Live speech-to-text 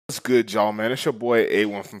What's good, y'all, man? It's your boy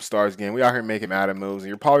A1 from Stars Game. We out here making Madden Moves, and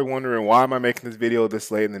you're probably wondering why am I making this video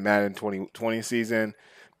this late in the Madden 2020 season?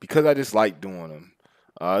 Because I just like doing them.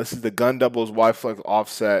 This is the gun doubles Y flex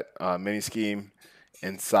offset mini scheme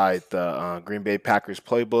inside the Green Bay Packers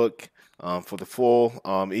playbook. For the full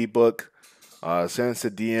ebook, send us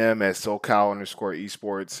a DM at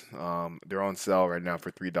SoCal_esports. They're on sale right now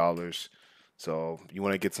for $3. So you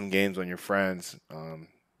want to get some games on your friends,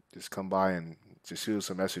 just come by and just shoot us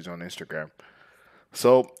a message on Instagram.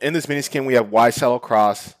 So in this mini skin, we have Y shallow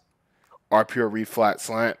cross, RPO read flat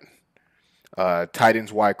slant, tight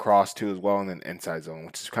ends Y cross too as well, and then inside zone,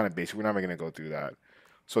 which is kind of basic. We're not even going to go through that.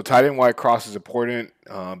 So tight end Y cross is important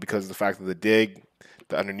because of the fact of the dig,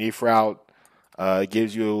 the underneath route. It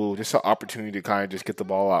gives you just an opportunity to kind of just get the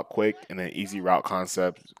ball out quick and an easy route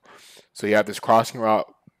concept. So you have this crossing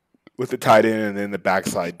route with the tight end and then the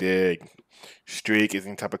backside dig. Streak is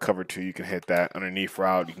any type of cover two. You can hit that underneath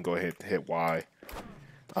route. You can go ahead and hit Y.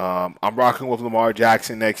 I'm rocking with Lamar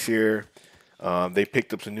Jackson next year. They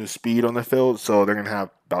picked up some new speed on the field, so they're going to have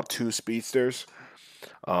about 2 speedsters.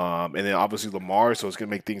 And then obviously Lamar, so it's going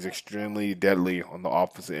to make things extremely deadly on the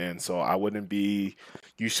opposite end. So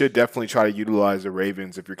you should definitely try to utilize the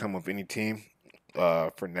Ravens if you're coming with any team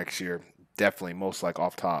for next year. Definitely, most like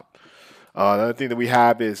off top. Another thing that we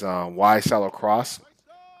have is Y shallow cross.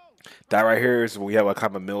 That right here is we have a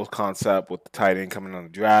kind of a Mills concept with the tight end coming on the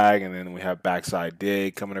drag, and then we have backside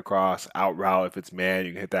dig coming across, out route if it's man,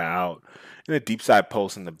 you can hit that out, and a deep side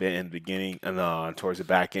post in the beginning and towards the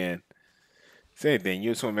back end. Same thing.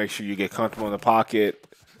 You just want to make sure you get comfortable in the pocket,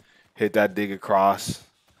 hit that dig across,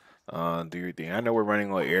 do your thing. I know we're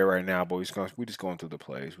running on air right now, but we're just going through the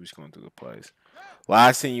plays. We're just going through the plays.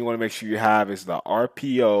 Last thing you want to make sure you have is the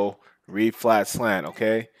RPO read flat slant.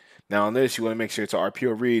 Okay. Now on this, you want to make sure it's an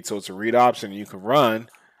RPO read, so it's a read option, and you can run.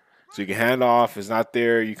 So you can hand off. If it's not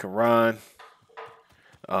there, you can run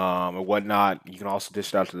or whatnot. You can also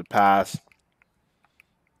dish it out to the pass.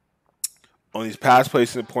 On these pass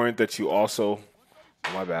plays, it's important that you also –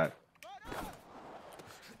 oh, my bad.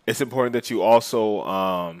 It's important that you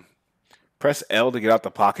also press L to get out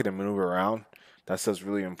the pocket and maneuver around. That stuff's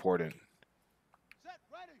really important.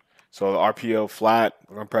 So the RPO flat,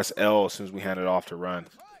 we're going to press L as soon as we hand it off to run.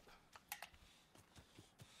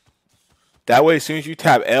 That way, as soon as you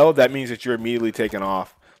tap L, that means that you're immediately taking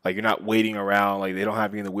off. Like, you're not waiting around. Like, they don't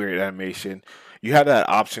have any of the weird animation. You have that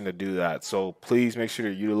option to do that. So, please make sure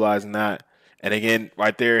you're utilizing that. And again,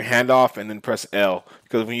 right there, handoff and then press L.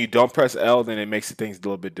 Because when you don't press L, then it makes things a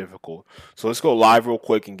little bit difficult. So, let's go live real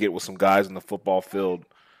quick and get with some guys on the football field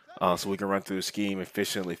so we can run through the scheme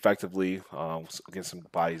efficiently, effectively, get some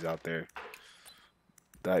bodies out there.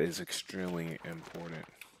 That is extremely important.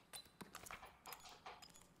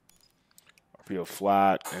 RPO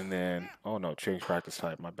flat, and then, oh no, change practice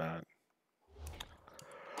type, my bad.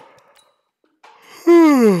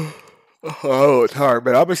 Oh, it's hard,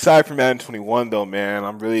 but I'm excited for Madden 21, though, man.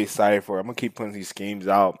 I'm really excited for it. I'm going to keep putting these schemes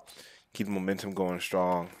out, keep the momentum going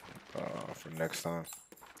strong for next time.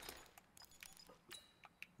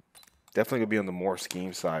 Definitely going to be on the more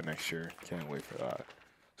scheme side next year. Can't wait for that.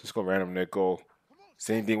 So let's go random nickel.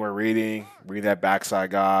 Same thing we're reading. Read that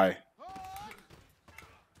backside guy.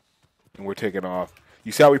 And we're taking off.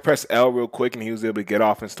 You see how we press L real quick and he was able to get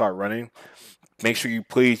off and start running? Make sure you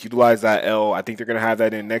please utilize that L. I think they're going to have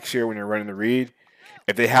that in next year when you're running the read.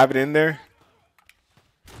 If they have it in there,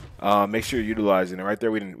 make sure you're utilizing it. Right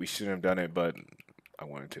there, we shouldn't have done it, but I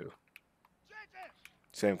wanted to.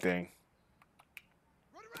 Same thing.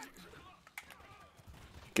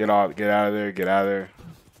 Get out of there, get out of there.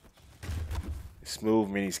 Smooth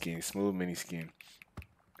mini scheme, smooth mini scheme.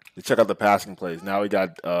 Let's check out the passing plays. Now we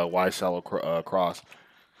got Y shallow cross.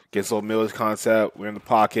 Gets little Mills concept. We're in the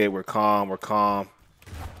pocket. We're calm. We're calm.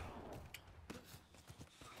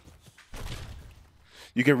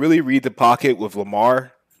 You can really read the pocket with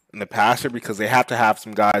Lamar and the passer because they have to have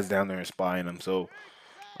some guys down there and spying them. So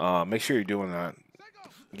make sure you're doing that.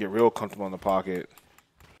 Get real comfortable in the pocket.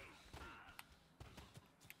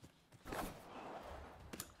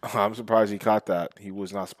 I'm surprised he caught that. He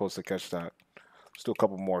was not supposed to catch that. Still a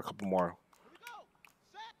couple more,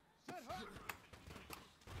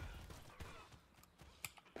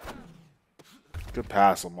 Good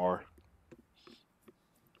pass, Lamar.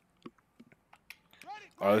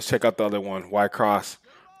 All right, let's check out the other one. Y cross.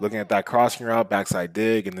 Looking at that crossing route, backside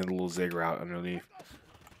dig, and then a little zig route underneath.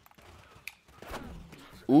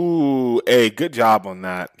 Ooh, hey, good job on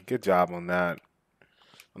that. Good job on that.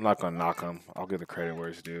 I'm not going to knock him. I'll give the credit where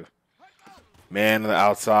it's due. Man on the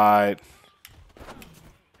outside.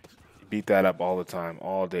 Beat that up all the time,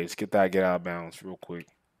 all day. Just get out of bounds real quick.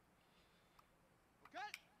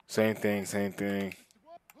 Same thing, same thing.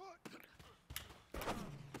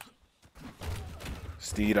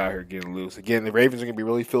 Steed out here getting loose. Again, the Ravens are going to be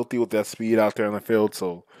really filthy with that speed out there on the field,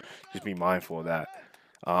 so just be mindful of that.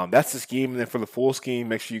 That's the scheme. And then for the full scheme,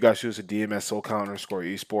 make sure you guys use the DMS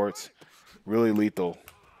SoCal_esports. Really lethal.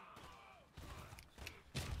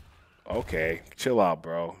 Okay, chill out,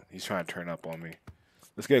 bro. He's trying to turn up on me.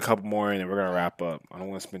 Let's get a couple more in and we're going to wrap up. I don't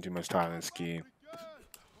want to spend too much time in this scheme.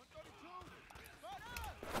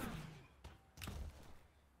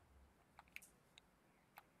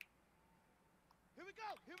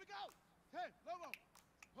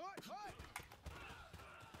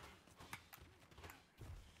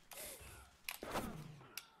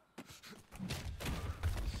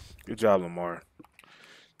 Good job, Lamar.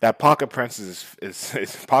 That pocket presence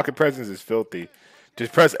is pocket presence is filthy.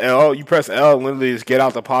 Just press L. You press L and literally just get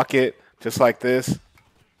out the pocket just like this.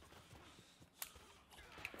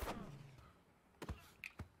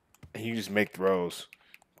 And you just make throws.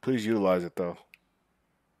 Please utilize it though.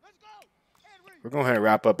 We're going to go ahead and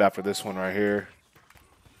wrap up after this one right here.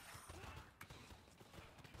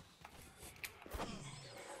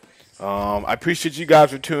 I appreciate you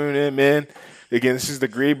guys for tuning in, man. Again, this is the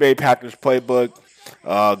Green Bay Packers playbook.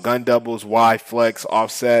 Gun doubles, Y, flex,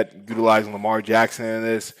 offset, utilizing Lamar Jackson in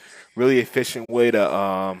this. Really efficient way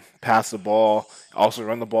to pass the ball. Also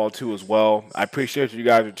run the ball too as well. I appreciate you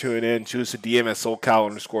guys for tuning in. Choose the DMS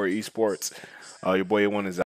SoCal_esports. Your boy A1 is out.